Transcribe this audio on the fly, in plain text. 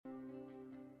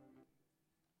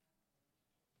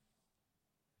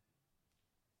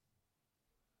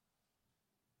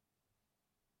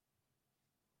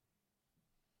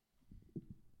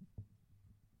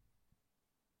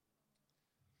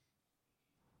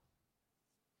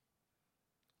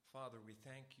Father, we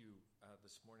thank you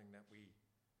this morning that we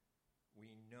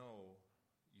know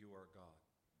you are God.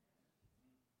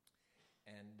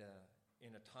 And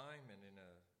in a time and in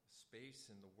a space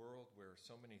in the world where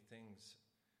so many things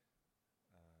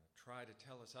try to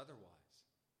tell us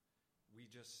otherwise, we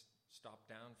just stop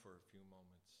down for a few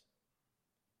moments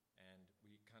and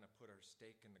we kind of put our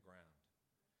stake in the ground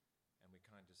and we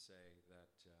kind of say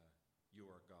that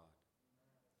you are God,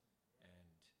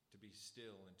 and to be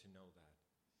still and to know that.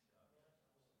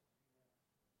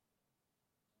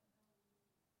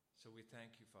 So we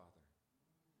thank you, Father.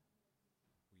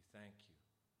 We thank you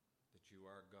that you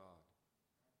are God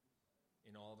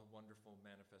in all the wonderful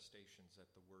manifestations that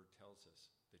the Word tells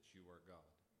us that you are God.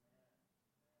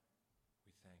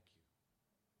 We thank you.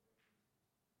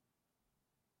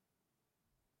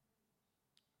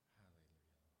 Hallelujah,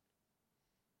 Lord.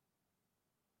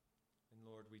 And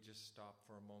Lord, we just stop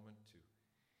for a moment to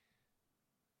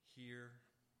hear,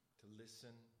 to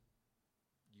listen.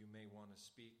 You may want to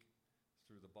speak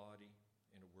through the body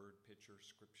in a word, picture,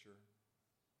 scripture,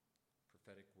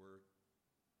 prophetic word.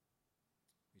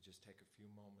 We just take a few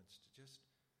moments to just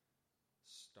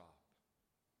stop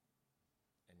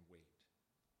and wait.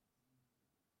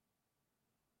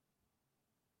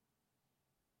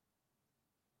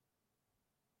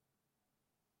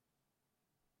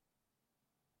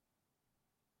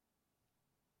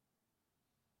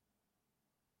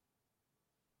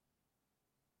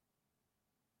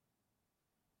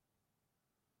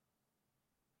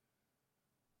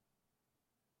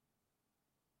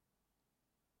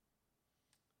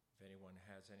 If anyone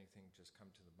has anything, just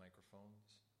come to the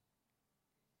microphones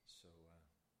so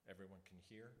everyone can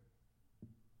hear.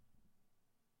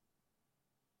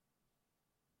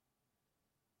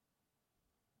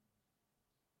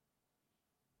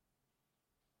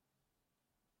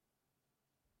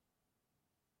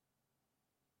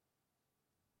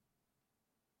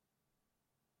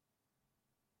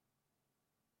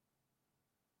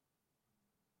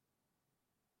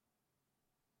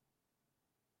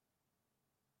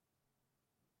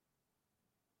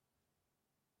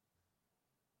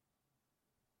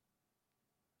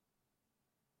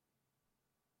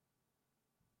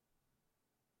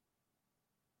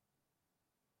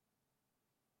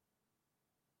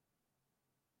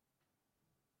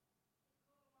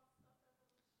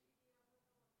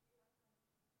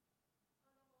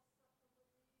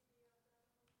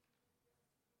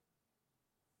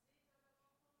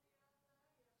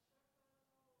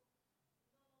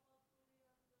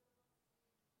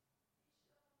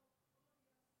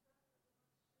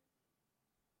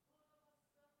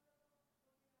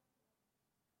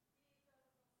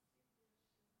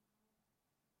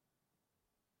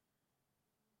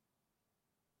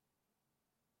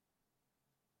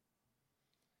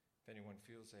 If anyone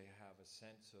feels they have a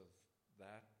sense of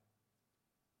that,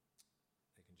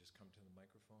 they can just come to the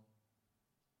microphone.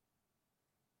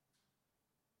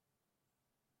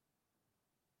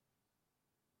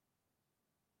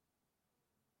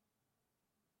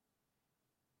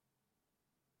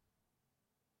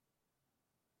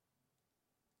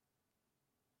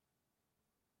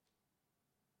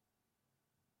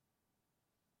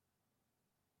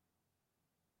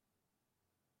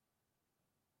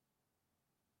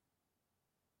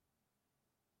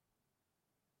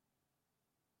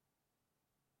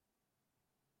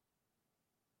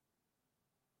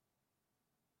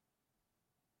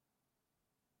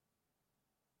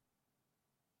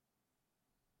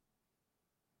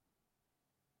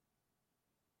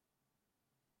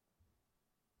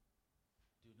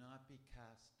 Do not be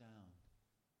cast down.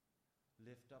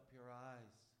 Lift up your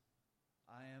eyes.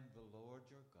 I am the Lord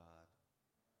your God.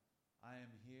 I am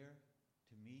here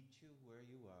to meet you where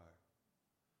you are.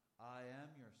 I am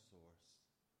your source.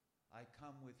 I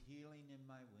come with healing in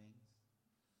my wings.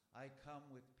 I come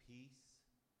with peace.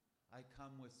 I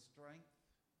come with strength.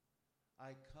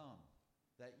 I come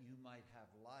that you might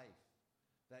have life,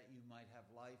 that you might have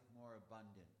life more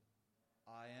abundant.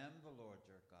 I am the Lord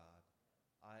your God.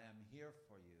 I am here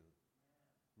for you.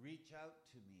 Reach out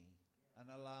to me and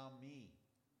allow me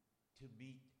to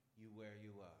meet you where you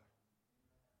are.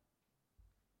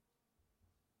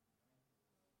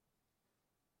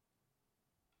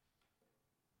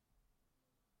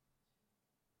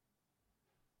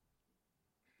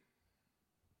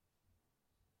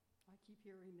 I keep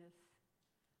hearing this.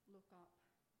 Look up,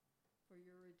 for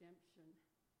your redemption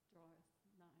draweth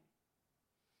nigh.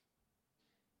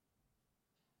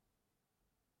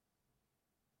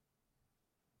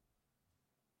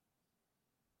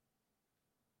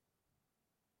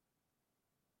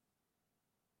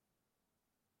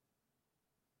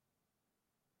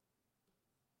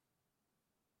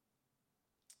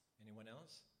 Anyone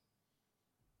else?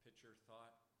 Picture,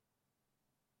 thought?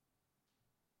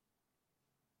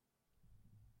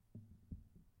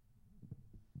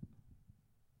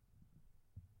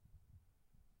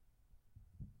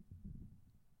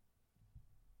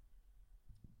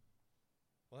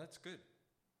 Well, that's good.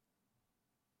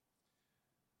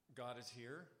 God is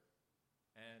here,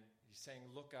 and he's saying,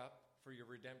 look up, for your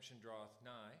redemption draweth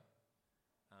nigh.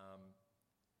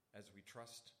 As we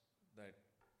trust that,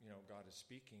 God is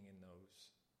speaking in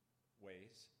those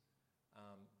ways,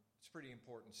 it's pretty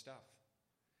important stuff.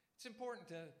 It's important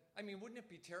wouldn't it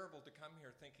be terrible to come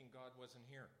here thinking God wasn't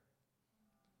here?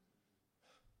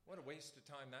 What a waste of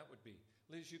time that would be.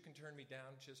 Liz, you can turn me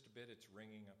down just a bit. It's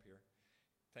ringing up here.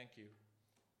 Thank you.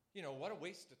 What a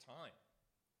waste of time.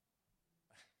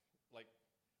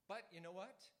 But you know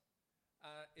what?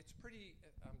 It's pretty,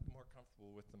 I'm more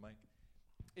comfortable with the mic.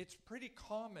 It's pretty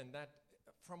common that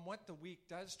from what the week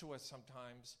does to us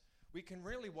sometimes, we can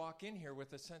really walk in here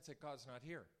with a sense that God's not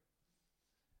here.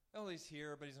 Well, he's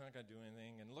here, but he's not going to do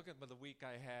anything. And look at the week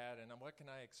I had, and what can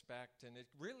I expect? And it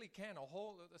really can,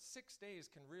 the 6 days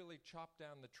can really chop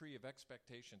down the tree of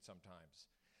expectation sometimes,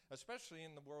 especially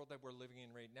in the world that we're living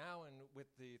in right now and with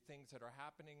the things that are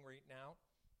happening right now.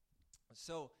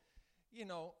 So,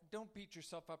 don't beat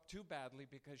yourself up too badly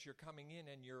because you're coming in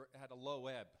and you're at a low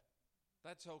ebb.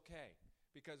 That's okay,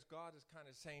 because God is kind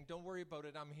of saying, don't worry about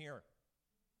it, I'm here.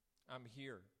 I'm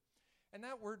here. And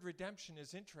that word redemption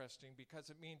is interesting because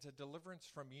it means a deliverance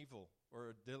from evil,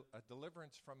 or a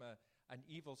deliverance from an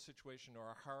evil situation,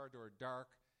 or a hard or a dark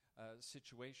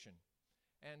situation.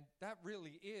 And that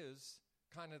really is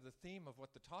kind of the theme of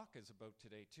what the talk is about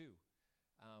today too,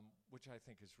 which I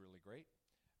think is really great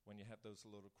when you have those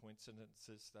little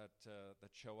coincidences that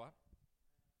show up.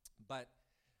 But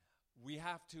we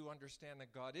have to understand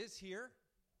that God is here,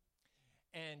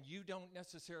 and you don't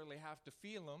necessarily have to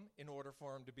feel him in order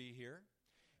for him to be here.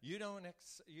 You don't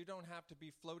have to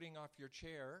be floating off your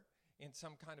chair in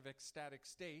some kind of ecstatic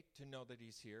state to know that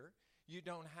he's here. You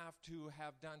don't have to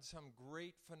have done some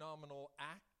great, phenomenal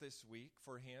act this week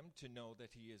for him to know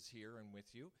that he is here and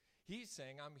with you. He's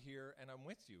saying, I'm here and I'm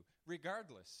with you,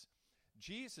 regardless.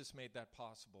 Jesus made that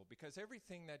possible because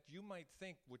everything that you might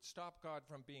think would stop God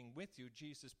from being with you,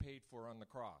 Jesus paid for on the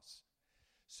cross.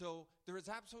 So there is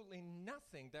absolutely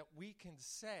nothing that we can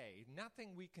say, nothing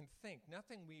we can think,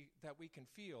 nothing that we can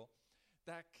feel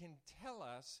that can tell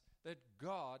us that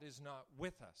God is not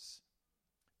with us.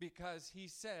 Because he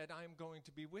said, I'm going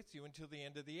to be with you until the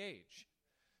end of the age.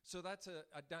 So that's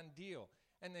a done deal.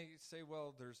 And they say,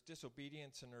 well, there's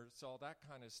disobedience and there's all that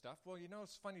kind of stuff. Well,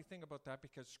 it's a funny thing about that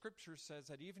because Scripture says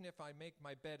that even if I make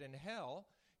my bed in hell,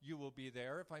 you will be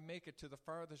there. If I make it to the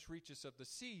farthest reaches of the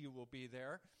sea, you will be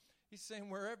there. He's saying,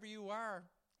 wherever you are,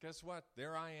 guess what?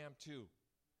 There I am too.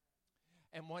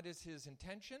 And what is his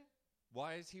intention?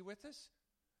 Why is he with us?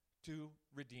 To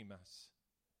redeem us.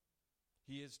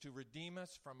 He is to redeem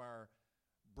us from our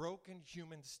broken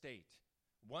human state.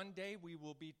 One day we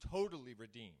will be totally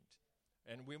redeemed.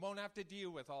 And we won't have to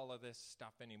deal with all of this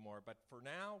stuff anymore. But for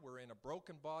now, we're in a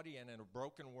broken body and in a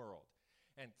broken world.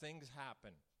 And things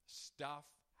happen. Stuff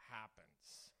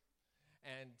happens.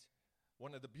 And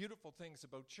one of the beautiful things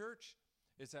about church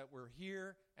is that we're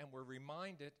here and we're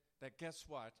reminded that guess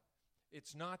what?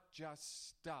 It's not just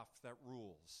stuff that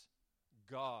rules.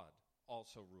 God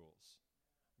also rules.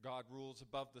 God rules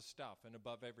above the stuff and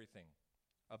above everything,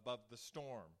 above the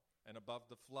storm and above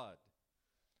the flood.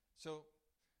 So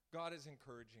God is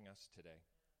encouraging us today.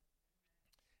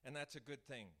 And that's a good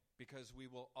thing because we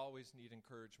will always need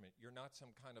encouragement. You're not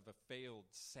some kind of a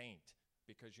failed saint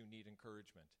because you need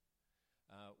encouragement.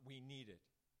 We need it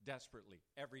desperately.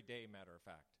 Every day, matter of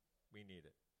fact, we need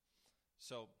it.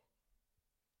 So,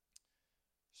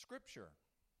 Scripture.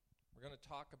 We're going to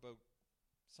talk about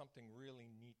something really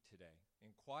neat today.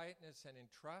 In quietness and in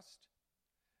trust,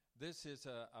 this is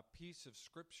a piece of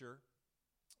Scripture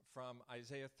from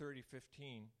Isaiah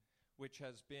 30:15, which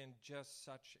has been just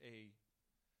such an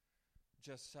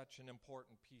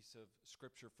important piece of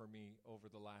Scripture for me over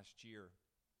the last year.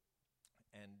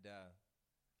 And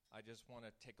I just want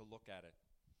to take a look at it.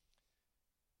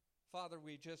 Father,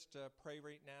 we just pray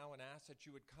right now and ask that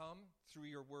you would come through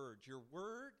your word. Your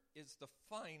word is the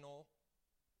final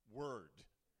word.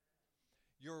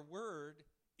 Your word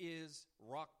is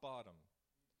rock bottom.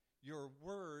 Your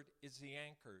word is the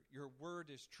anchor. Your word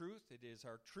is truth. It is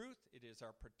our truth. It is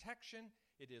our protection.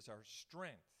 It is our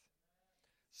strength.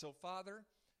 So, Father,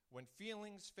 when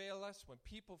feelings fail us, when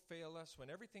people fail us, when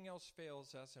everything else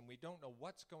fails us, and we don't know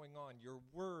what's going on, your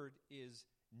word is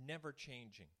never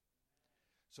changing.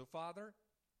 So, Father,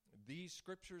 these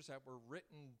scriptures that were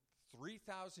written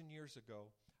 3,000 years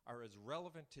ago are as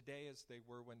relevant today as they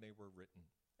were when they were written.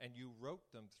 And you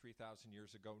wrote them 3,000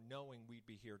 years ago knowing we'd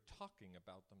be here talking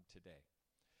about them today.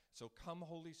 So come,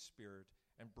 Holy Spirit,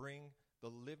 and bring the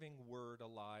living word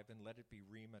alive and let it be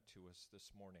rhema to us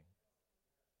this morning.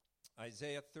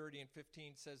 Isaiah 30 and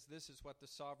 15 says, this is what the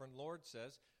sovereign Lord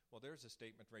says. Well, there's a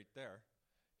statement right there.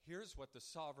 Here's what the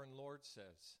sovereign Lord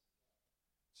says.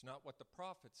 It's not what the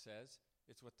prophet says.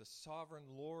 It's what the sovereign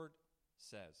Lord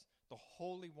says. The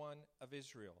Holy One of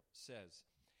Israel says,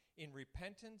 in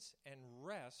repentance and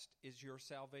rest is your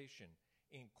salvation.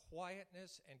 In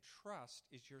quietness and trust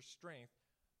is your strength,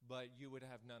 but you would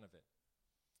have none of it.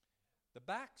 The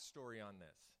backstory on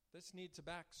this needs a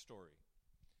backstory.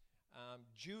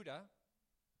 Judah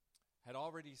had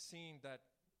already seen that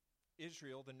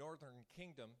Israel, the northern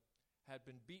kingdom, had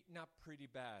been beaten up pretty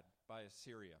bad by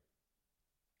Assyria.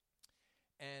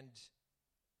 And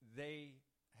they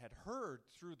had heard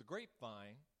through the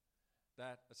grapevine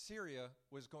that Assyria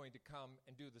was going to come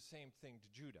and do the same thing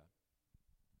to Judah.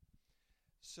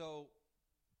 So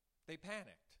they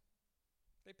panicked.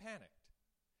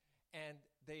 And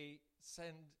they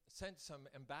sent some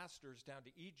ambassadors down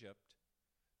to Egypt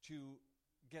to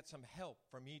get some help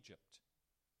from Egypt.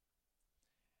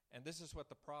 And this is what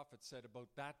the prophet said about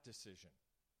that decision.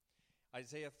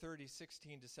 Isaiah 30,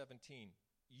 16 to 17.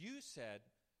 You said,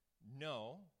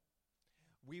 no,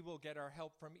 we will get our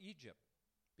help from Egypt.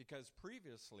 Because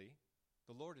previously,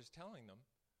 the Lord is telling them,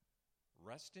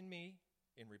 rest in me,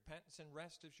 in repentance and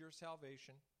rest is your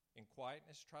salvation, in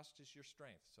quietness, trust is your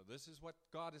strength. So this is what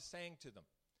God is saying to them.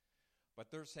 But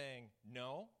they're saying,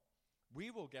 no,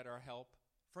 we will get our help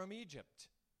from Egypt.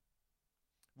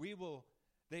 They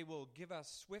will give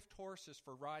us swift horses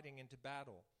for riding into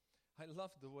battle. I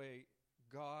love the way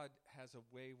God has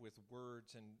a way with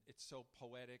words, and it's so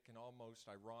poetic and almost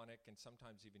ironic and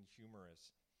sometimes even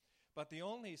humorous. But the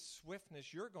only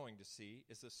swiftness you're going to see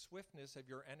is the swiftness of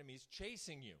your enemies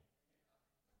chasing you.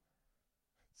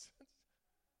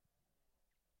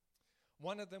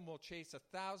 One of them will chase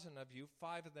 1,000 of you,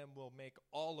 5 of them will make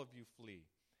all of you flee.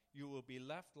 You will be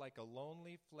left like a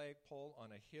lonely flagpole on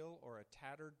a hill or a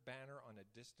tattered banner on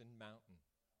a distant mountain.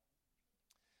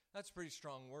 That's pretty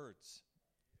strong words.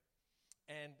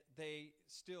 And they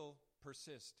still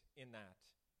persist in that.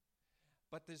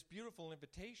 But this beautiful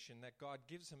invitation that God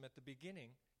gives them at the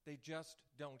beginning, they just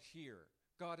don't hear.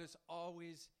 God is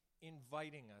always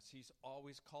inviting us. He's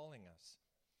always calling us.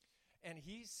 And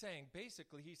he's saying,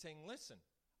 listen,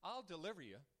 I'll deliver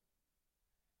you.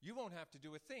 You won't have to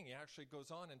do a thing. He actually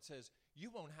goes on and says, you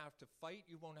won't have to fight.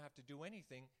 You won't have to do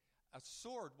anything. A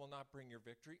sword will not bring your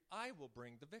victory. I will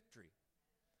bring the victory.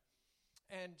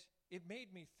 And it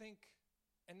made me think,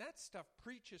 and that stuff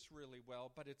preaches really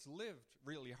well, but it's lived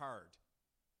really hard,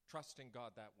 trusting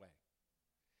God that way.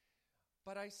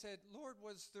 But I said, Lord,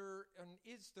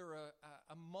 is there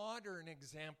a modern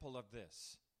example of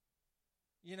this?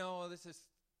 You know, this is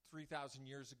 3,000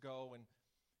 years ago, and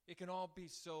it can all be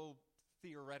so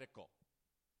theoretical.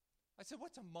 I said,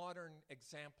 what's a modern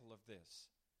example of this?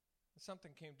 And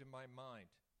something came to my mind.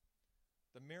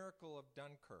 The miracle of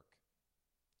Dunkirk.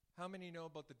 How many know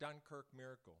about the Dunkirk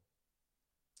miracle?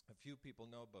 A few people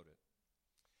know about it.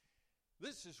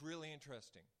 This is really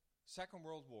interesting. Second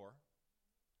World War,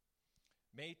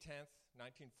 May 10th,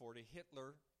 1940,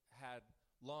 Hitler had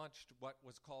launched what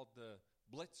was called the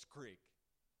Blitzkrieg.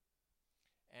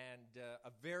 And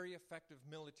a very effective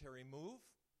military move.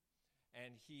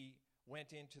 And he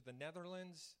went into the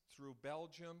Netherlands, through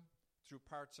Belgium, through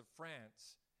parts of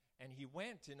France. And he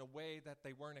went in a way that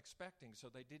they weren't expecting, so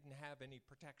they didn't have any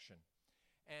protection.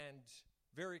 And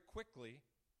very quickly,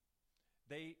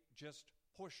 they just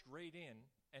pushed right in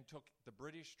and took the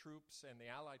British troops and the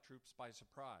Allied troops by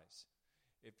surprise.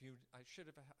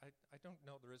 I don't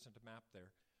know, there isn't a map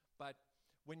there. But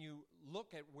when you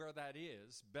look at where that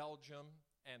is, Belgium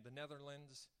and the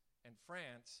Netherlands and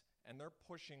France, and they're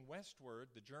pushing westward,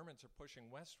 the Germans are pushing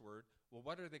westward, well,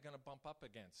 what are they going to bump up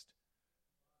against?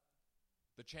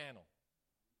 The Channel,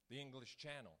 the English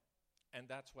Channel. And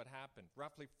that's what happened.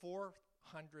 Roughly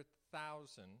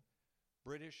 400,000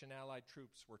 British and Allied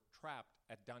troops were trapped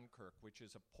at Dunkirk, which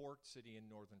is a port city in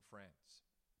northern France.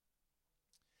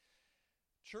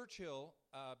 Churchill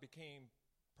became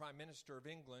Prime Minister of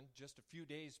England just a few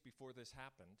days before this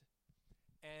happened,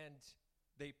 and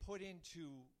they put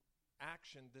into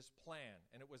action this plan,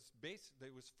 and it was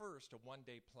first a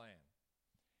one-day plan,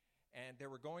 and they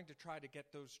were going to try to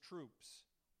get those troops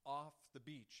off the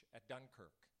beach at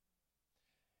Dunkirk.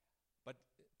 But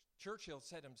Churchill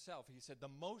said himself, he said, the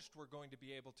most we're going to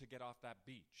be able to get off that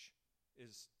beach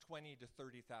is 20 to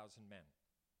 30,000 men.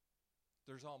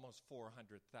 There's almost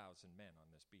 400,000 men on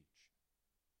this beach.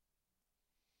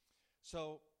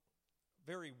 So,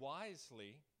 very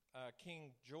wisely,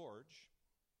 King George,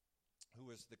 who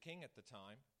was the king at the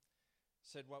time,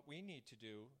 said what we need to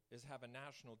do is have a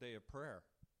national day of prayer.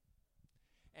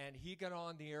 And he got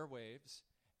on the airwaves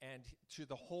and to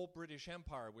the whole British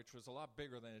Empire, which was a lot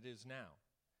bigger than it is now,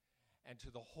 and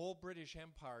to the whole British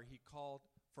Empire, he called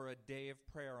for a day of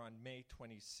prayer on May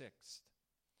 26th.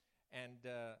 And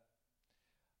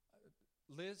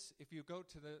Liz, if you go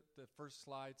to the first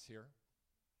slides here,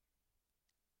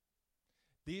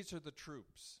 these are the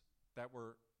troops that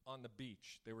were on the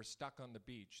beach. They were stuck on the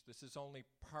beach. This is only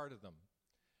part of them.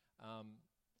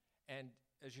 And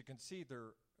as you can see,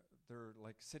 they're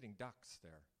like sitting ducks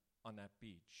there on that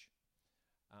beach.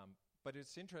 But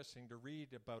it's interesting to read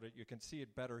about it. You can see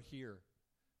it better here.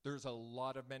 There's a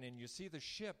lot of men, and you see the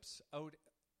ships out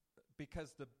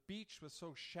because the beach was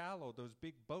so shallow, those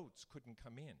big boats couldn't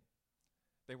come in.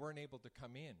 They weren't able to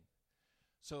come in.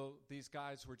 So these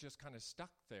guys were just kind of stuck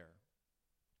there.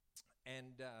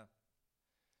 And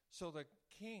so the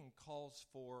king calls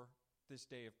for this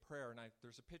day of prayer, and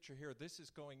there's a picture here. This is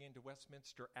going into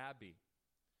Westminster Abbey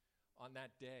on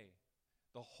that day.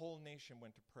 The whole nation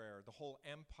went to prayer. The whole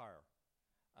empire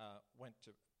went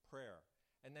to prayer.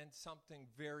 And then something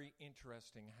very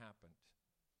interesting happened.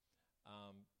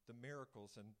 The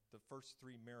miracles and the first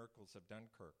 3 miracles of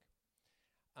Dunkirk.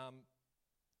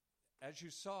 As you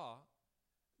saw,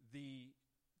 the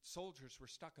soldiers were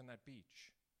stuck on that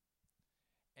beach.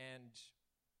 And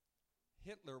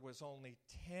Hitler was only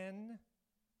 10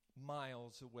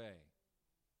 miles away.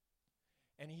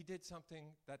 And he did something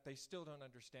that they still don't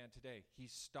understand today. He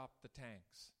stopped the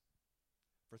tanks.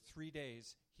 For 3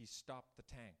 days, he stopped the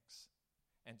tanks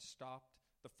and stopped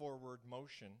the forward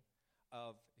motion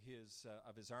of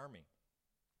his army.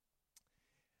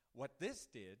 What this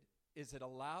did is it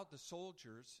allowed the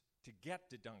soldiers to get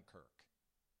to Dunkirk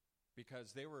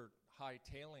because they were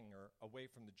hightailing away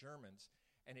from the Germans,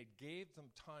 and it gave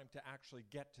them time to actually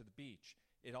get to the beach.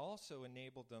 It also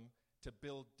enabled them to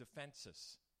build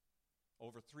defenses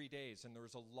over 3 days, and there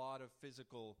was a lot of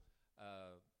physical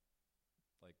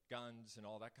like guns and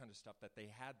all that kind of stuff that they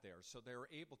had there. So they were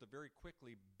able to very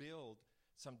quickly build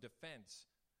some defense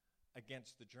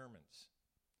against the Germans.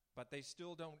 But they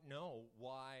still don't know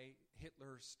why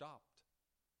Hitler stopped.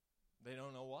 They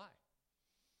don't know why.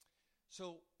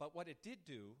 So, but what it did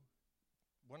do,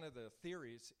 one of the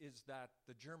theories is that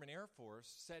the German Air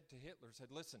Force said to Hitler,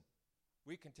 listen,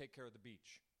 we can take care of the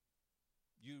beach.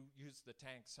 You use the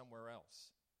tanks somewhere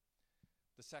else.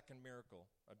 The second miracle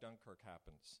of Dunkirk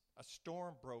happens. A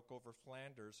storm broke over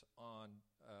Flanders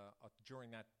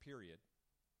during that period,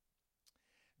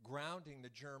 grounding the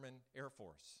German Air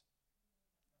Force.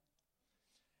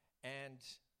 And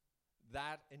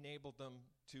that enabled them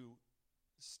to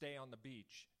stay on the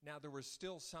beach. Now, there were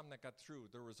still some that got through.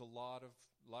 There was a lot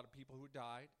of people who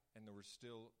died, and there were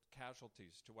still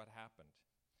casualties to what happened.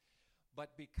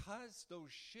 But because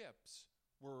those ships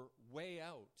were way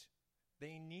out,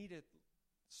 they needed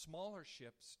smaller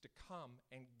ships to come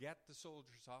and get the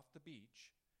soldiers off the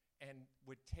beach and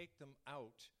would take them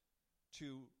out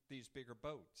to these bigger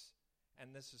boats.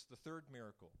 And this is the third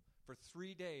miracle. For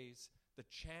 3 days, the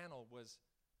channel was,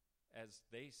 as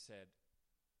they said,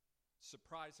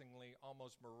 surprisingly,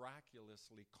 almost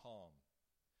miraculously calm.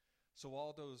 So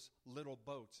all those little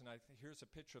boats, and here's a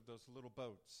picture of those little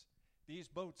boats. These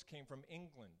boats came from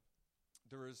England.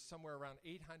 There was somewhere around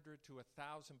 800 to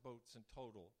 1,000 boats in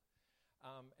total.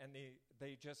 And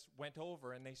they just went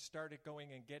over and they started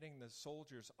going and getting the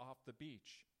soldiers off the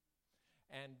beach.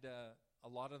 And a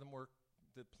lot of them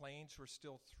the planes were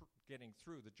still getting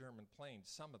through, the German planes,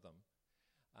 some of them.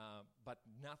 But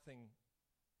nothing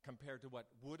compared to what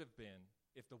would have been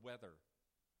if the weather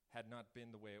had not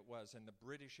been the way it was. And the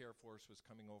British Air Force was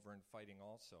coming over and fighting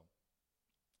also.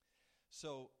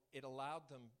 So it allowed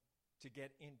them to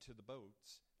get into the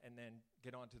boats and then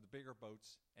get onto the bigger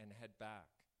boats and head back.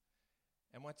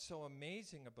 And what's so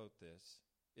amazing about this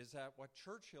is that what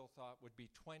Churchill thought would be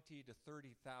 20 to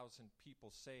 30,000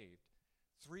 people saved,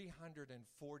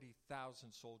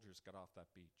 340,000 soldiers got off that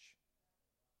beach.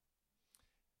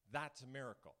 That's a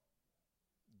miracle.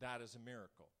 That is a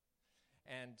miracle.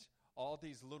 And all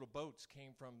these little boats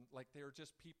came from, like, they were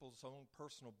just people's own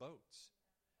personal boats.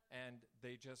 And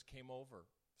they just came over,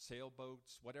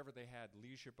 sailboats, whatever they had,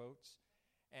 leisure boats.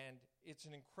 And it's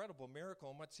an incredible miracle.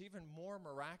 And what's even more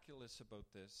miraculous about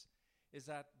this is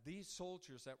that these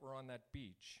soldiers that were on that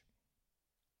beach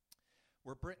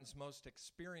were Britain's most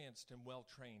experienced and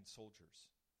well-trained soldiers.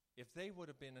 If they would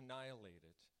have been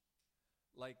annihilated,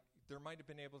 like, there might have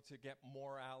been able to get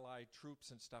more Allied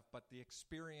troops and stuff, but the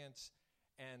experience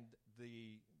and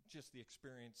the just the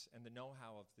experience and the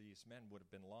know-how of these men would have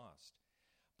been lost.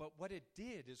 But what it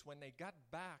did is when they got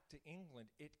back to England,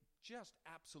 it just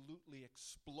absolutely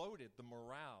exploded the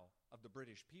morale of the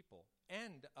British people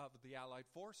and of the Allied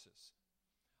forces.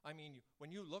 I mean,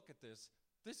 when you look at this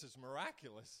is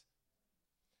miraculous.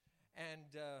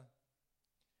 And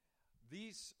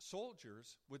these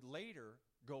soldiers would later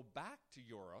go back to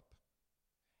Europe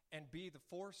and be the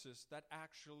forces that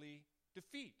actually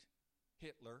defeat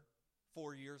Hitler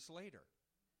 4 years later.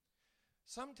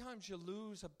 Sometimes you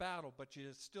lose a battle, but you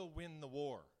still win the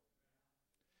war.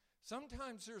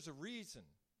 Sometimes there's a reason.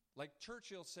 Like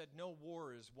Churchill said, no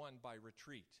war is won by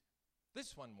retreat.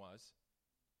 This one was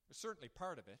certainly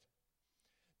part of it.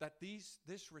 That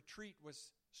this retreat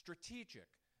was strategic.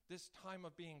 This time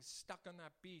of being stuck on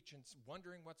that beach and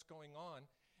wondering what's going on.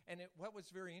 And what was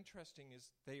very interesting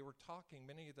is they were talking,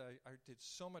 I did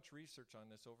so much research on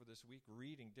this over this week,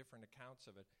 reading different accounts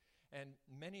of it. And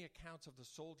many accounts of the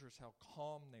soldiers, how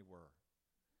calm they were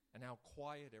and how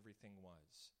quiet everything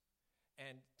was.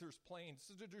 And there's planes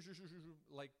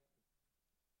like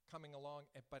coming along,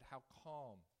 but how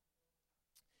calm.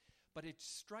 But it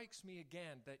strikes me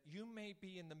again that you may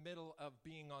be in the middle of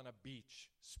being on a beach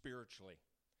spiritually.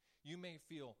 You may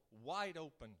feel wide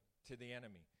open to the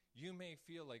enemy. You may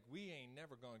feel like we ain't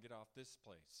never going to get off this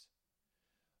place.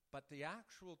 But the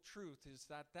actual truth is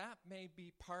that may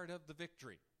be part of the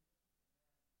victory.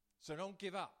 So don't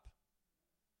give up,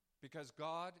 because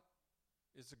God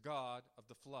is a God of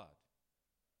the flood,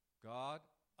 God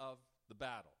of the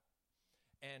battle.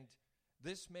 And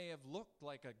this may have looked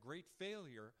like a great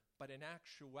failure, but in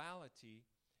actuality,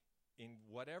 in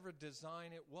whatever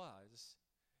design it was,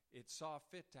 it saw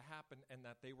fit to happen, and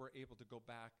that they were able to go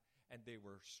back, and they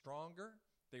were stronger,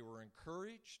 they were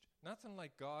encouraged. Nothing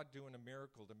like God doing a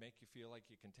miracle to make you feel like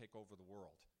you can take over the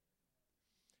world.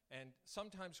 And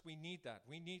sometimes we need that.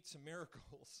 We need some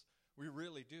miracles. We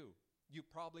really do. You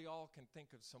probably all can think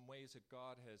of some ways that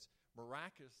God has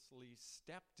miraculously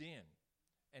stepped in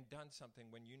and done something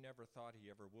when you never thought he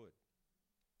ever would.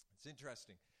 It's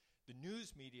interesting. The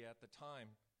news media at the time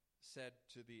said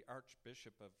to the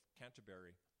Archbishop of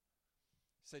Canterbury,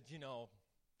 said,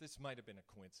 this might have been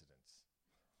a coincidence.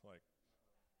 Like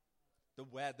the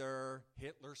weather,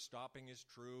 Hitler stopping his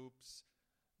troops,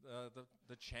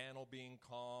 the channel being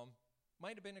calm,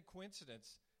 might have been a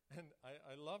coincidence. And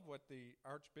I love what the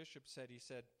Archbishop said. He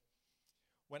said,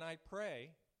 when I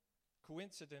pray,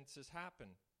 coincidences happen.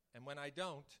 And when I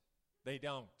don't, they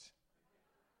don't.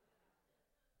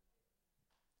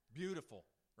 Beautiful,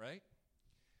 right?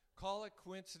 Call it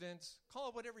coincidence. Call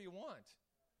it whatever you want.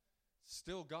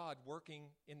 Still God working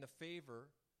in the favor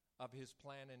of his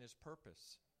plan and his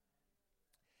purpose.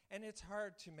 And it's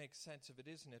hard to make sense of it,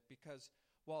 isn't it? Because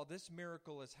while this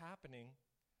miracle is happening,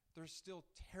 there's still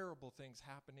terrible things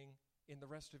happening in the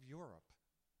rest of Europe,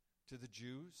 to the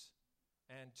Jews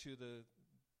and to the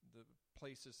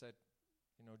places that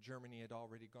Germany had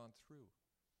already gone through.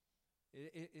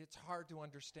 It's hard to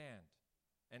understand,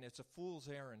 and it's a fool's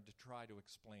errand to try to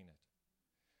explain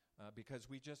it, because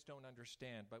we just don't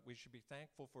understand. But we should be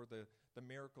thankful for the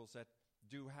miracles that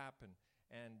do happen,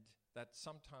 and that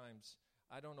sometimes,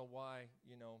 I don't know why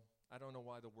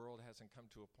the world hasn't come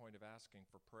to a point of asking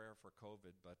for prayer for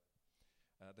COVID, but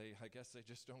I guess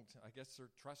they're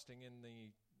trusting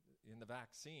in the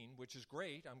vaccine, which is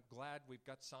great. I'm glad we've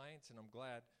got science, and I'm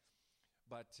glad.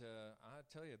 But I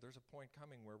tell you, there's a point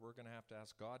coming where we're going to have to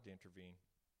ask God to intervene.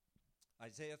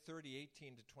 Isaiah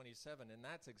 30:18 to 27, and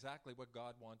that's exactly what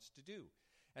God wants to do.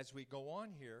 As we go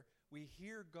on here, we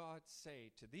hear God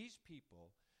say to these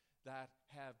people that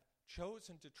have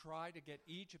chosen to try to get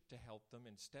Egypt to help them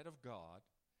instead of God.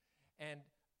 And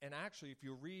actually, if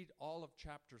you read all of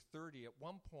chapter 30, at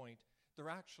one point, they're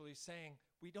actually saying,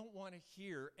 we don't want to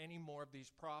hear any more of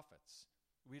these prophets.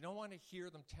 We don't want to hear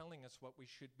them telling us what we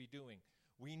should be doing.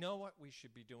 We know what we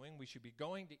should be doing. We should be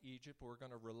going to Egypt. We're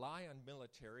going to rely on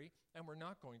military, and we're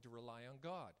not going to rely on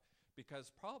God.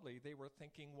 Because probably they were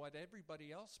thinking what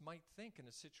everybody else might think in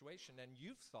a situation, and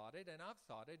you've thought it, and I've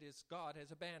thought it, is God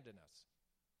has abandoned us.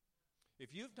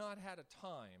 If you've not had a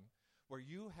time where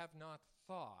you have not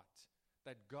thought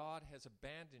that God has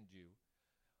abandoned you,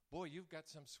 boy, you've got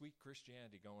some sweet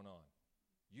Christianity going on.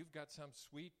 You've got some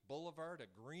sweet boulevard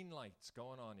of green lights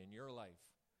going on in your life.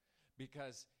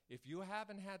 Because if you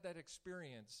haven't had that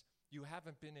experience, you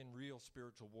haven't been in real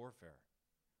spiritual warfare.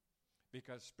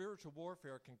 Because spiritual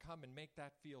warfare can come and make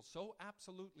that feel so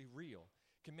absolutely real,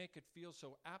 can make it feel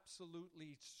so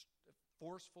absolutely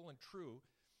forceful and true.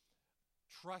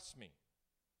 Trust me.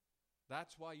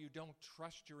 That's why you don't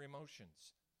trust your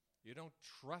emotions. You don't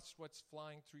trust what's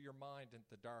flying through your mind in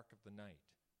the dark of the night.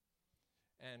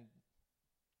 And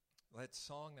that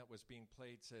song that was being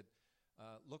played said,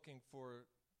 looking for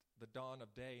the dawn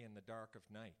of day in the dark of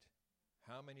night.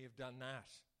 How many have done that?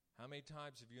 How many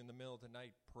times have you in the middle of the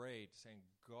night prayed, saying,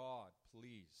 God,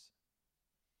 please?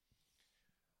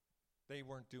 They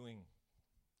weren't doing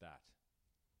that.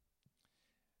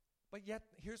 But yet,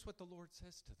 here's what the Lord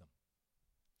says to them.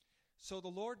 So the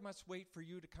Lord must wait for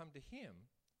you to come to him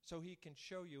so he can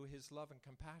show you his love and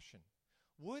compassion.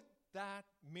 Would that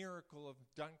miracle of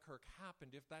Dunkirk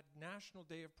happened if that National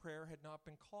Day of Prayer had not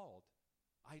been called?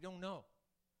 I don't know.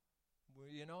 Well,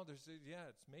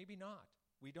 it's maybe not.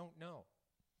 We don't know.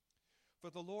 For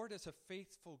the Lord is a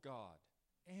faithful God.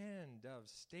 End of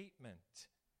statement.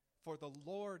 For the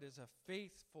Lord is a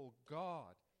faithful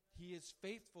God. He is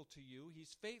faithful to you.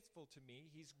 He's faithful to me.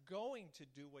 He's going to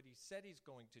do what he said he's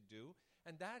going to do,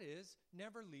 and that is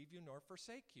never leave you nor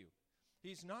forsake you.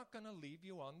 He's not going to leave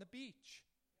you on the beach.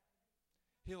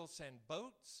 He'll send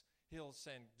boats. He'll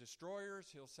send destroyers.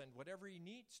 He'll send whatever he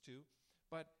needs to,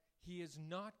 but he is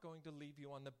not going to leave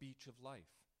you on the beach of life.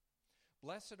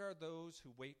 Blessed are those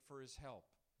who wait for his help.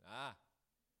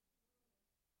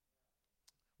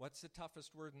 What's the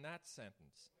toughest word in that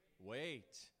sentence?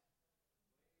 Wait.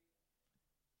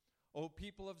 Oh,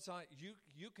 people of Zion,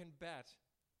 you can bet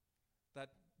that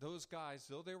those guys,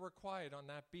 though they were quiet on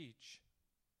that beach,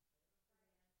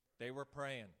 they were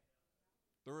praying.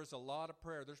 There was a lot of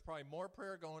prayer. There's probably more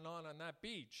prayer going on that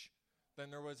beach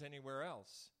than there was anywhere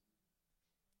else.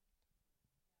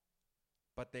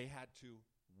 But they had to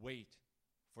wait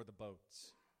for the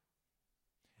boats.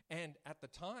 And at the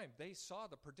time, they saw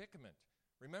the predicament.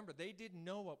 Remember, they didn't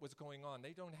know what was going on.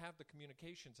 They don't have the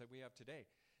communications that we have today.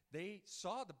 They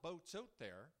saw the boats out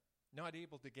there, not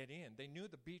able to get in. They knew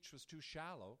the beach was too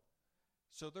shallow.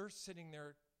 So they're sitting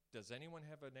there. Does anyone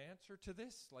have an answer to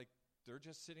this? Like, they're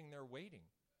just sitting there waiting.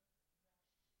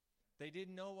 They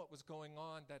didn't know what was going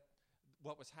on,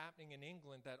 what was happening in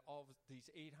England, that all of these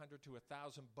 800 to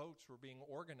 1,000 boats were being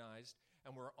organized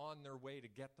and were on their way to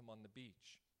get them on the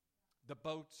beach. The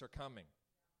boats are coming.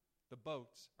 The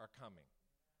boats are coming.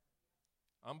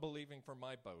 I'm believing for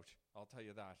my boat, I'll tell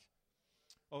you that.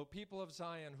 O people of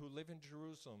Zion who live in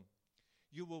Jerusalem,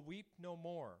 you will weep no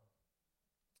more.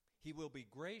 He will be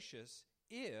gracious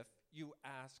if you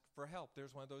ask for help.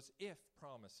 There's one of those if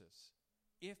promises.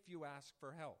 If you ask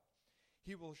for help.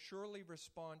 He will surely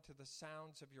respond to the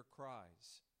sounds of your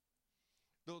cries.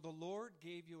 Though the Lord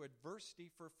gave you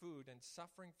adversity for food and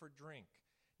suffering for drink.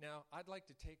 Now, I'd like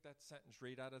to take that sentence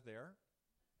right out of there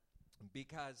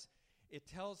because it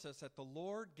tells us that the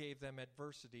Lord gave them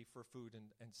adversity for food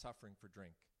and suffering for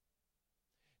drink.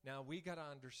 Now, we got to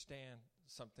understand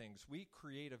some things. We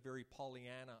create a very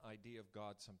Pollyanna idea of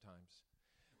God sometimes.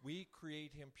 We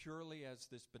create him purely as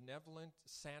this benevolent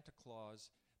Santa Claus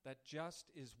that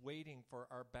just is waiting for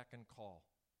our beck and call.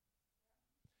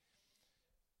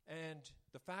 And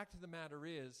the fact of the matter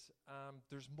is,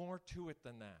 there's more to it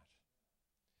than that.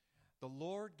 The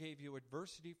Lord gave you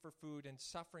adversity for food and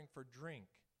suffering for drink.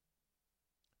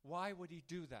 Why would he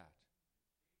do that?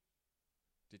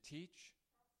 To teach,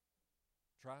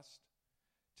 trust,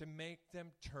 to make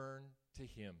them turn to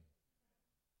him.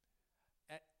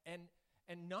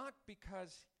 And not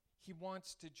because he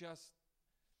wants to just,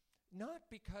 not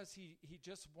because he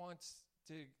just wants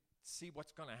to see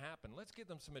what's going to happen. Let's give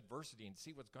them some adversity and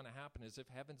see what's going to happen, as if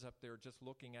heaven's up there just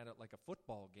looking at it like a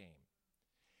football game.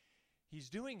 He's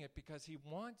doing it because he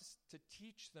wants to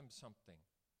teach them something.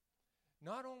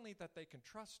 Not only that they can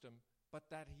trust him, but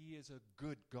that he is a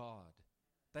good God,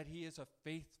 that he is a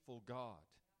faithful God.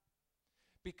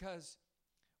 Because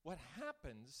what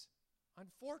happens,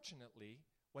 unfortunately,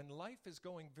 when life is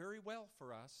going very well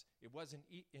for us, it was in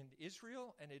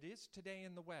Israel and it is today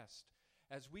in the West,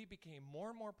 as we became more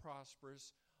and more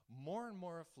prosperous, more and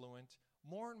more affluent,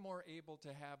 more and more able to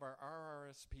have our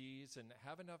RRSPs and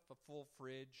have enough a full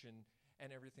fridge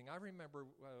and everything. I remember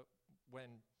when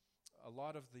a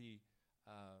lot of the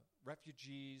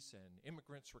refugees and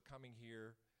immigrants were coming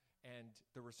here, and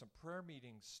there were some prayer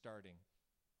meetings starting,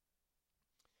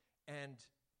 and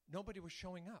nobody was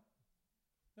showing up.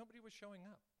 Nobody was showing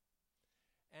up.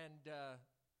 And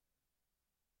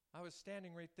I was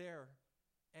standing right there,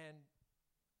 and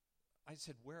I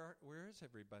said, where is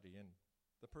everybody? And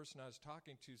the person I was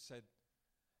talking to said,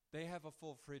 they have a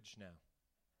full fridge now.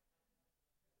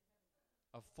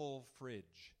 A full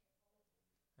fridge.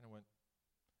 And I went,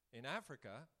 in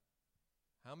Africa,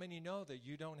 how many know that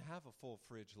you don't have a full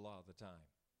fridge a lot of the time?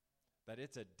 That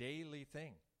it's a daily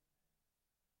thing.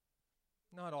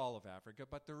 Not all of Africa,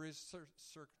 but there is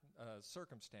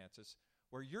circumstances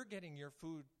where you're getting your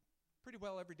food pretty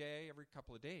well every day, every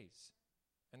couple of days.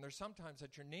 And there's sometimes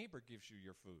that your neighbor gives you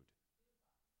your food.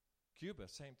 Cuba,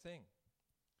 same thing.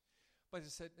 But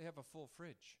it said they have a full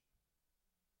fridge.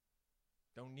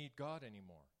 Don't need God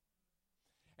anymore.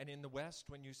 And in the West,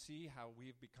 when you see how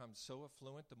we've become so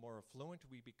affluent, the more affluent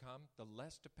we become, the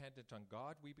less dependent on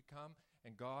God we become,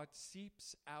 and God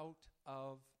seeps out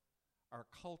of our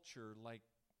culture like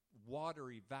water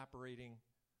evaporating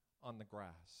on the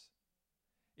grass.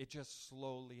 It just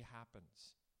slowly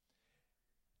happens.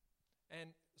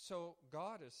 And so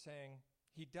God is saying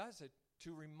he does it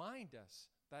to remind us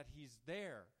that he's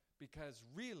there, because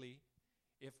really,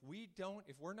 if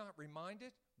we're not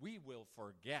reminded, we will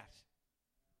forget.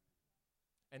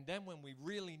 And then when we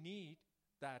really need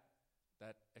that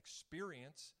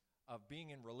experience of being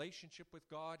in relationship with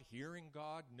God, hearing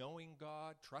God, knowing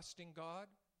God, trusting God,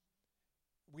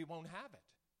 we won't have it.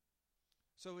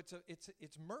 So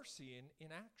it's mercy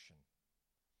in action.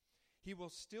 He will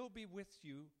still be with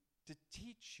you to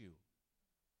teach you.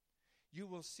 You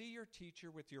will see your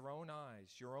teacher with your own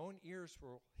eyes. Your own ears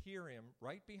will hear him.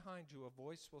 Right behind you, a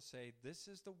voice will say, "This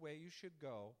is the way you should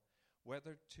go,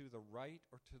 whether to the right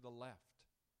or to the left."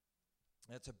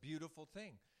 That's a beautiful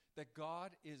thing. That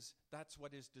God that's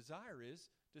what his desire is,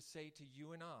 to say to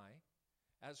you and I,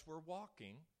 as we're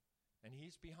walking, and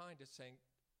he's behind us saying,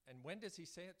 and when does he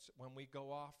say it? When we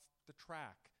go off the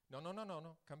track. No,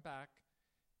 come back.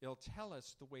 He'll tell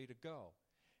us the way to go.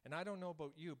 And I don't know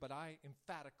about you, but I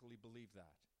emphatically believe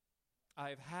that.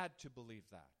 I've had to believe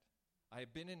that. I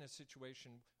have been in a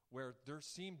situation where there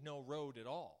seemed no road at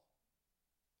all.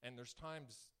 And there's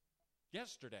times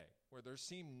yesterday where there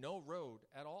seemed no road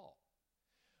at all.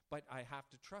 But I have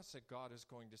to trust that God is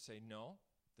going to say, no,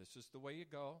 this is the way you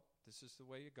go. This is the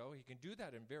way you go. He can do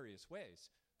that in various ways,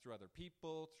 through other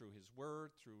people, through his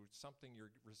word, through something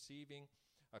you're receiving,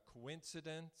 a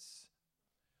coincidence.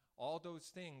 All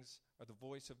those things are the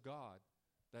voice of God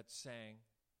that's saying,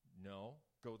 no,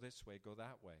 go this way, go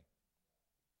that way.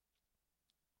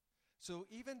 So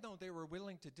even though they were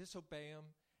willing to disobey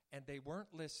him and they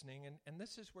weren't listening, and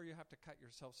this is where you have to cut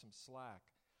yourself some slack.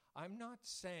 I'm not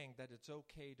saying that it's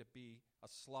okay to be a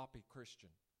sloppy Christian.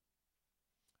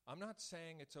 I'm not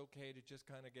saying it's okay to just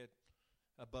kind of get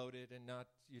about it and not,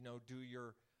 do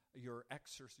your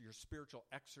spiritual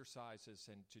exercises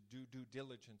and to do due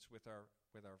diligence with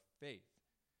our faith.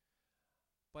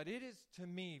 But it is, to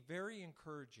me, very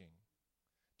encouraging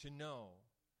to know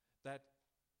that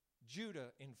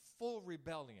Judah, in full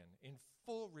rebellion,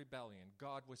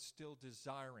 God was still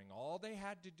desiring. All they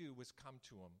had to do was come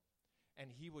to him,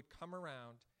 and he would come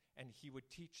around and he would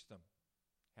teach them.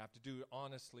 You have to do it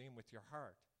honestly and with your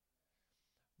heart.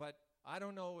 But I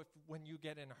don't know if when you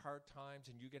get in hard times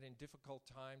and you get in difficult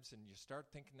times and you start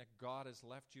thinking that God has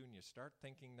left you and you start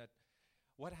thinking that,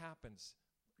 what happens?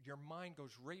 Your mind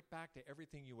goes right back to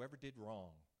everything you ever did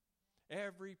wrong.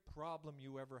 Every problem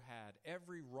you ever had,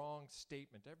 every wrong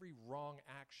statement, every wrong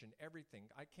action, everything.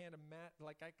 I can't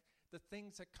imagine, the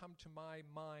things that come to my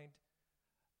mind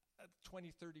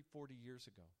 20, 30, 40 years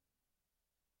ago.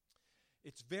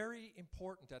 It's very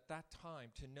important at that time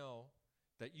to know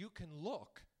that you can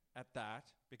look at that,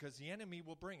 because the enemy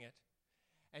will bring it,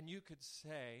 and you could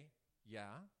say,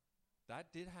 yeah,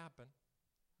 that did happen.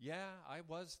 Yeah, I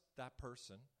was that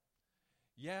person.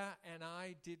 Yeah, and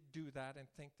I did do that and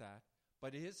think that.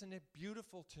 But isn't it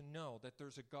beautiful to know that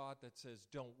there's a God that says,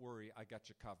 don't worry, I got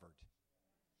you covered.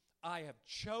 I have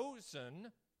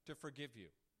chosen to forgive you.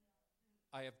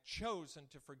 I have chosen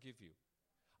to forgive you.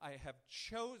 I have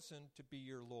chosen to be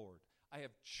your Lord. I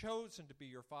have chosen to be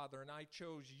your Father, and I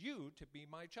chose you to be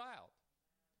my child.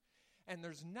 And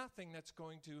there's nothing that's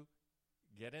going to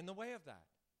get in the way of that.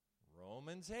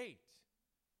 Romans 8.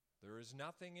 There is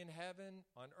nothing in heaven,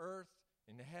 on earth,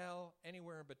 in hell,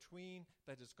 anywhere in between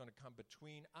that is going to come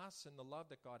between us and the love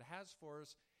that God has for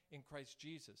us in Christ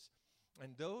Jesus.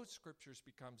 And those scriptures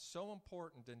become so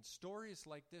important, and stories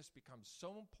like this become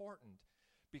so important,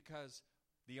 because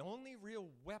the only real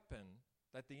weapon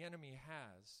that the enemy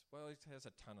has, well, he has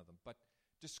a ton of them, but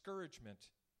discouragement,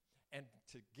 and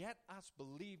to get us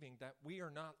believing that we are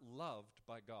not loved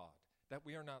by God, that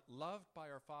we are not loved by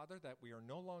our Father, that we are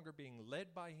no longer being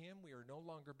led by him, we are no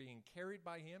longer being carried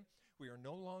by him, we are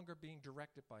no longer being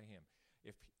directed by him.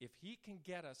 If he can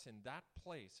get us in that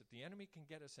place, if the enemy can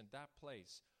get us in that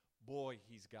place, boy,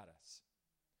 he's got us.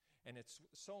 And it's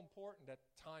so important at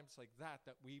times like that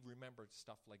we remember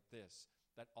stuff like this,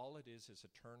 that all it is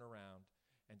a turn around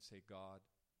and say, God,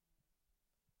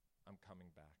 I'm coming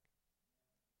back.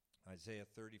 Isaiah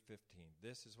 30:15.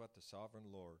 This is what the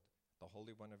sovereign Lord, the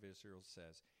Holy One of Israel,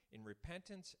 says. In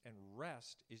repentance and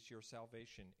rest is your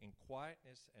salvation. In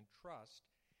quietness and trust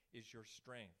is your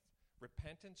strength.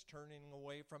 Repentance, turning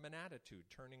away from an attitude,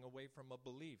 turning away from a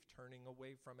belief, turning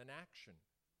away from an action.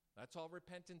 That's all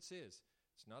repentance is.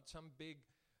 It's not some big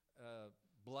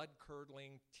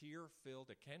blood-curdling, tear-filled,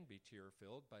 it can be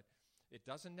tear-filled, but it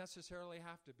doesn't necessarily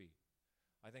have to be.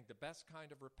 I think the best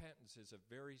kind of repentance is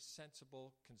a very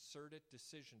sensible, concerted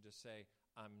decision to say,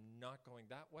 I'm not going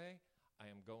that way, I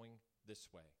am going this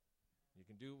way. You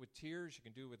can do it with tears, you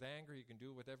can do it with anger, you can do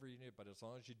it with whatever you need, but as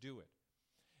long as you do it.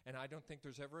 And I don't think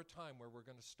there's ever a time where we're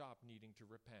going to stop needing to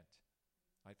repent.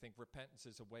 I think repentance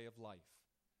is a way of life,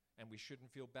 and we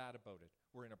shouldn't feel bad about it.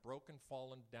 We're in a broken,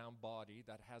 fallen down body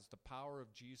that has the power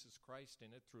of Jesus Christ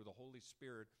in it through the Holy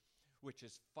Spirit, which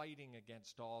is fighting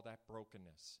against all that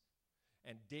brokenness.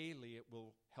 And daily it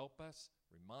will help us,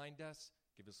 remind us,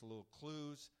 give us little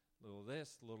clues, little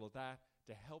this, little that,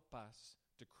 to help us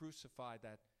to crucify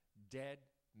that dead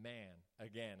man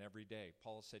again every day.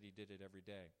 Paul said he did it every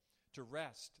day. To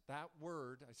rest, that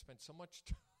word, I spent so much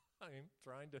time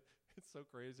trying to, it's so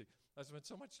crazy. I spent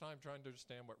so much time trying to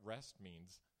understand what rest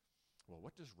means. Well,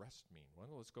 what does rest mean? Well,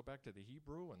 let's go back to the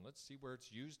Hebrew and let's see where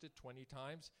it's used it 20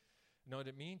 times. You know what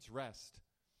it means? Rest.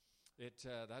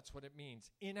 That's what it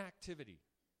means. Inactivity.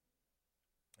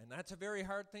 And that's a very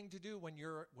hard thing to do when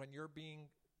you're being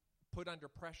put under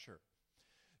pressure.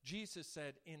 Jesus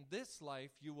said, in this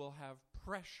life you will have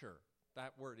pressure.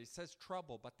 That word, it says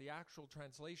trouble, but the actual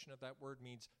translation of that word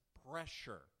means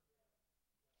pressure.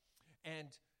 And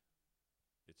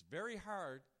it's very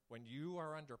hard when you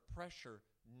are under pressure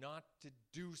not to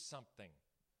do something.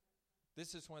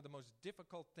 This is one of the most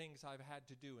difficult things I've had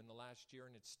to do in the last year,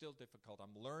 and it's still difficult.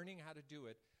 I'm learning how to do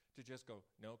it, to just go,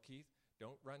 no, Keith,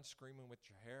 don't run screaming with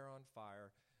your hair on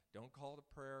fire. Don't call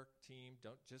the prayer team.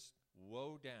 Don't just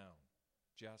woe down.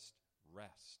 Just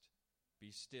rest.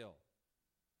 Be still.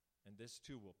 And this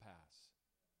too will pass.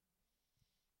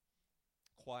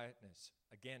 Quietness.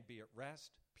 Again, be at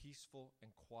rest, peaceful,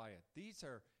 and quiet. These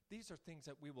are things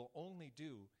that we will only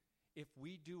do if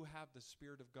we do have the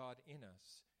Spirit of God in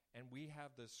us and we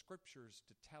have the Scriptures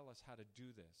to tell us how to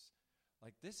do this.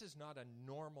 Like, this is not a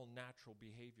normal, natural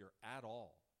behavior at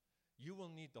all. You will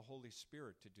need the Holy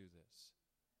Spirit to do this.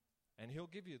 And He'll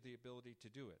give you the ability to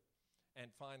do it.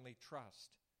 And finally, trust.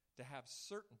 To have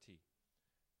certainty.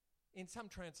 In some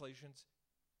translations,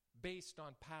 based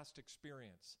on past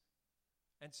experience.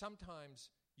 And sometimes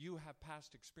you have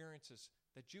past experiences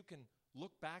that you can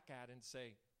look back at and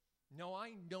say, no,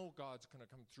 I know God's going to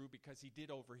come through because He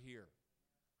did over here.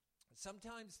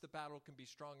 Sometimes the battle can be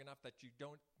strong enough that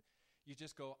you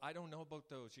just go, I don't know about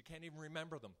those. You can't even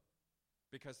remember them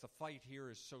because the fight here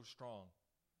is so strong.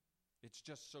 It's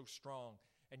just so strong.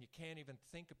 And you can't even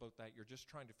think about that. You're just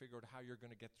trying to figure out how you're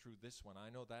going to get through this one. I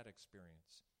know that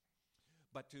experience.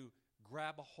 But to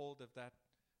grab a hold of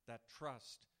that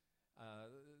trust,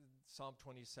 Psalm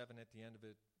 27 at the end of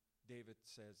it, David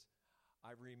says,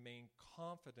 I remain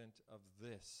confident of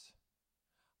this.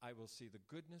 I will see the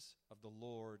goodness of the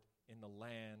Lord in the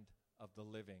land of the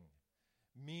living.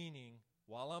 Meaning,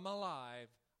 while I'm alive,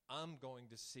 I'm going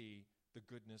to see the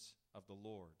goodness of the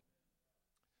Lord.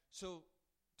 So,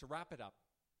 to wrap it up,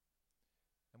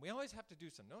 and we always have to do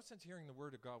something. No sense hearing the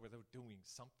word of God without doing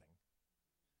something.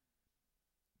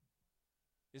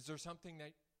 Is there something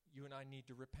that you and I need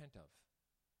to repent of?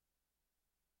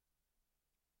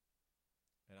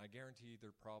 And I guarantee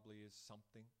there probably is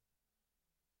something.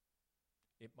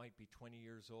 It might be 20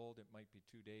 years old. It might be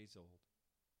 2 days old.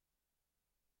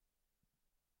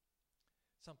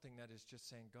 Something that is just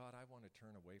saying, God, I want to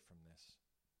turn away from this.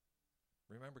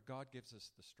 Remember, God gives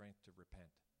us the strength to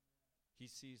repent. He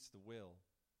sees the will,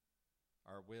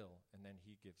 our will, and then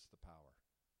He gives the power.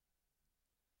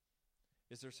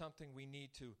 Is there something we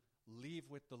need to leave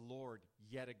with the Lord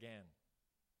yet again?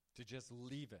 To just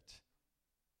leave it.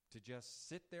 To just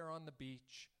sit there on the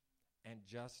beach and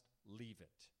just leave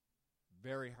it.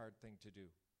 Very hard thing to do.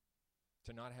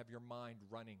 To not have your mind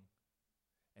running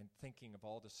and thinking of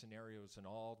all the scenarios and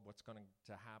all what's going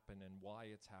to happen and why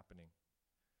it's happening.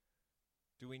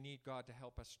 Do we need God to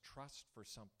help us trust for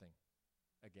something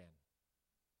again?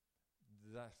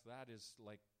 That is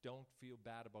like, don't feel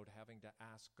bad about having to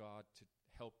ask God to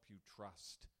help you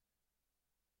trust,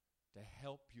 to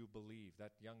help you believe.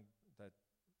 That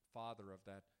father of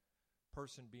that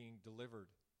person being delivered,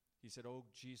 he said, oh,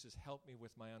 Jesus, help me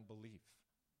with my unbelief.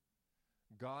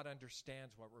 God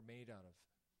understands what we're made out of.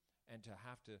 And to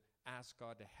have to ask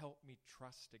God to help me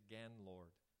trust again, Lord.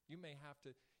 You may have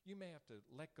to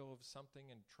let go of something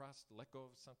and trust, let go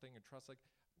of something and trust, like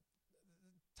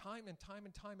time and time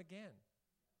and time again.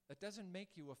 That doesn't make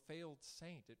you a failed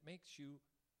saint. It makes you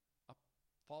a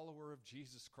follower of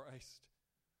Jesus Christ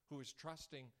who is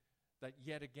trusting that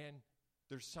yet again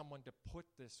there's someone to put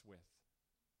this with.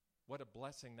 What a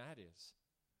blessing that is,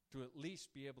 to at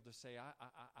least be able to say,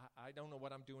 I don't know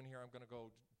what I'm doing here. I'm going to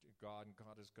go to God, and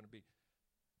God is going to be.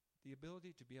 The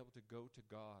ability to be able to go to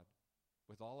God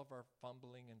with all of our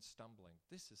fumbling and stumbling,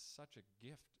 this is such a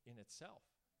gift in itself.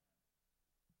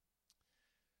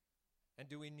 And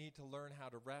do we need to learn how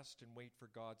to rest and wait for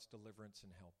God's deliverance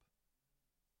and help?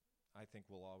 I think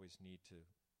we'll always need to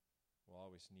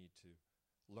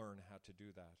learn how to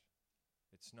do that.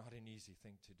 It's not an easy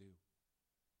thing to do.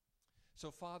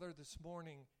 So, Father, this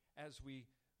morning, as we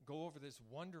go over this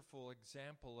wonderful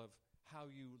example of how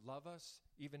you love us,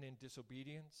 even in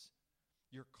disobedience,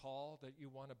 your call that you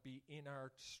want to be in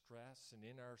our stress and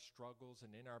in our struggles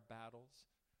and in our battles,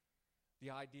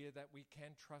 the idea that we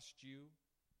can trust you,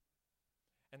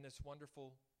 and this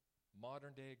wonderful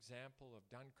modern-day example of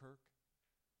Dunkirk,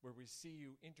 where we see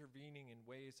you intervening in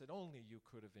ways that only you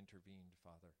could have intervened,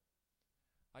 Father.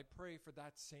 I pray for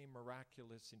that same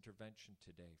miraculous intervention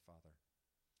today, Father,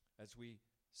 as we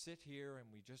sit here and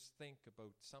we just think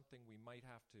about something we might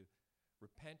have to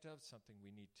repent of, something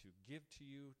we need to give to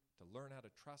you, to learn how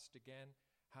to trust again,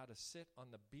 how to sit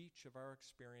on the beach of our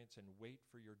experience and wait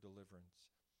for your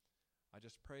deliverance. I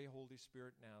just pray, Holy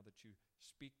Spirit, now that you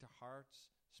speak to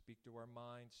hearts, speak to our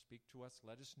minds, speak to us,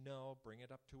 let us know, bring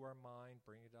it up to our mind,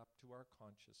 bring it up to our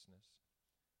consciousness.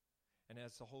 And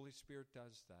as the Holy Spirit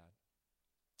does that,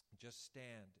 just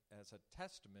stand as a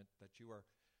testament that you are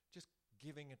just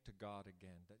giving it to God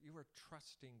again, that you are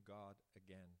trusting God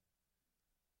again.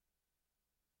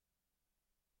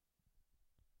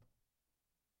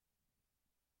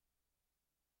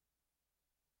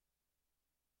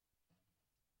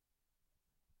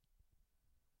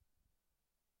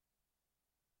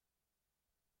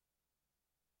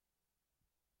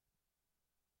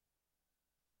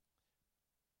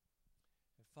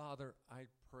 Father, I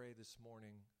pray this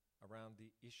morning around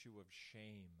the issue of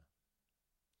shame.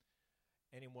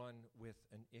 Anyone with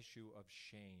an issue of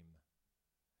shame.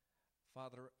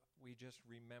 Father, we just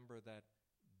remember that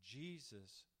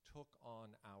Jesus took on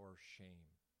our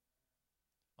shame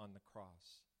on the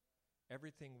cross.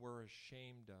 Everything we're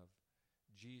ashamed of,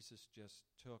 Jesus just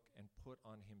took and put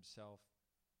on himself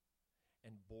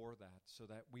and bore that so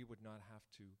that we would not have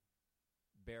to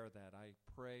bear that. I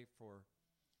pray for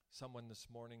someone this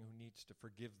morning who needs to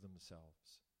forgive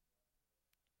themselves,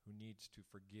 who needs to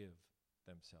forgive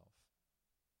themselves.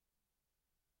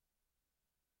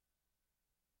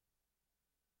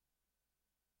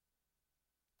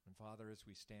 And Father, as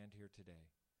we stand here today,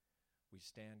 we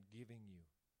stand giving you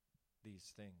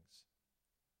these things.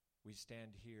 We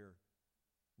stand here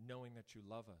knowing that you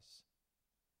love us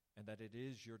and that it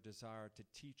is your desire to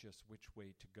teach us which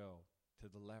way to go, to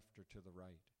the left or to the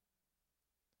right.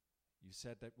 You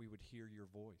said that we would hear your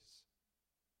voice.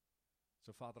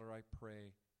 So, Father, I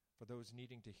pray for those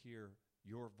needing to hear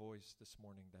your voice this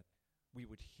morning, that we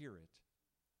would hear it.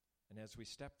 And as we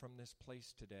step from this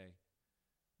place today,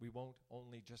 we won't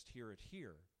only just hear it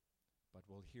here, but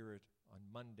we'll hear it on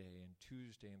Monday and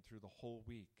Tuesday and through the whole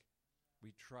week.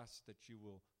 We trust that you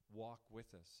will walk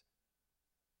with us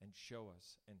and show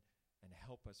us and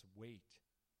help us wait.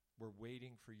 We're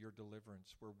waiting for your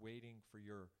deliverance. We're waiting for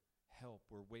your help.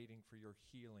 We're waiting for your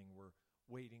healing. We're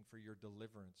waiting for your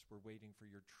deliverance. We're waiting for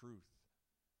your truth.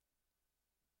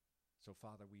 So,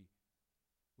 Father,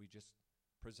 we just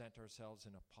present ourselves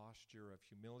in a posture of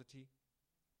humility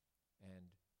and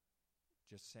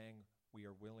just saying we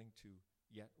are willing to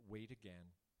yet wait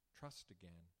again, trust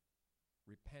again,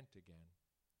 repent again,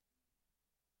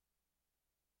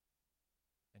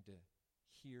 and to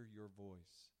hear your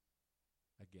voice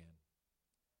again.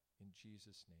 In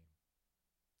Jesus' name,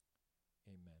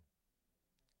 amen.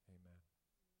 Amen.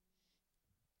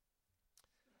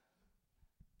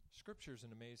 Scripture is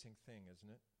an amazing thing, isn't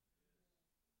it?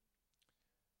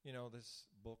 You know, this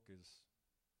book is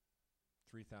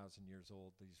 3,000 years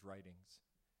old, these writings,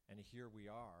 and here we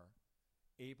are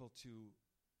able to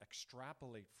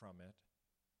extrapolate from it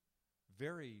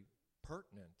very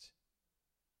pertinent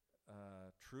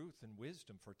truth and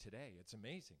wisdom for today. It's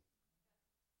amazing.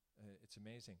 It's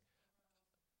amazing.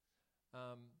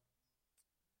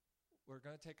 We're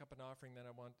going to take up an offering, then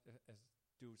I want to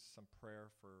do some prayer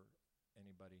for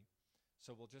anybody.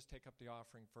 So we'll just take up the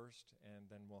offering first, and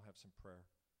then we'll have some prayer,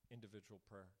 individual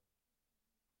prayer.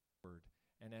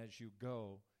 And as you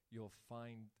go, you'll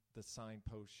find the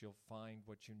signposts, you'll find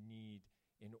what you need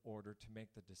in order to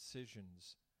make the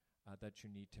decisions that you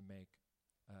need to make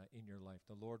in your life.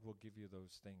 The Lord will give you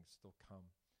those things. They'll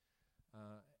come.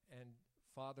 And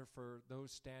Father, for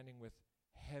those standing with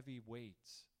heavy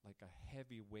weights, like a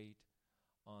heavy weight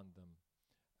on them,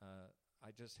 I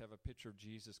just have a picture of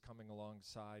Jesus coming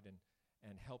alongside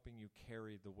and helping you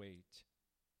carry the weight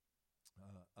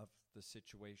of the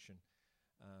situation.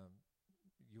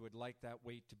 You would like that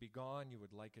weight to be gone. You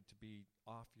would like it to be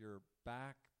off your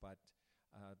back, but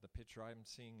the picture I'm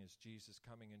seeing is Jesus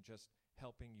coming and just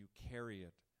helping you carry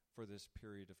it for this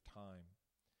period of time.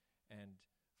 And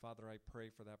Father, I pray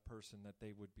for that person that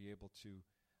they would be able to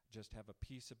just have a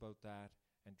peace about that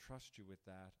and trust you with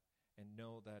that and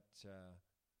know that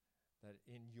that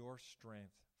in your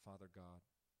strength, Father God,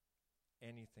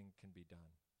 anything can be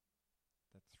done.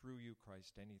 That through you,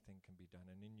 Christ, anything can be done,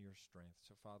 and in your strength.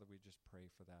 So, Father, we just pray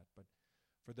for that. But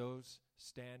for those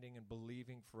standing and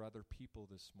believing for other people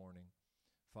this morning,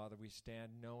 Father, we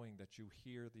stand knowing that you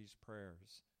hear these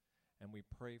prayers, and we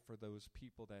pray for those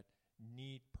people that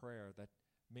need prayer, that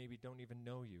maybe don't even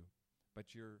know you,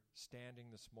 but you're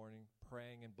standing this morning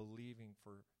praying and believing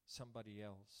for somebody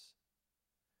else.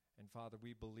 And, Father,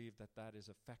 we believe that that is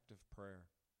effective prayer,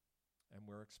 and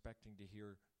we're expecting to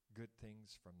hear good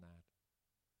things from that.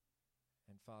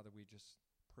 And Father, we just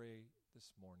pray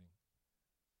this morning.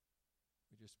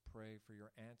 We just pray for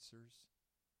your answers,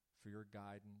 for your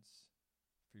guidance,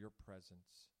 for your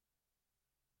presence.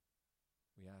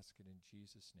 We ask it in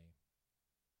Jesus' name.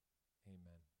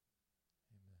 Amen.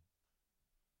 Amen.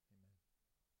 Amen.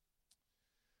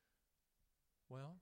 Well,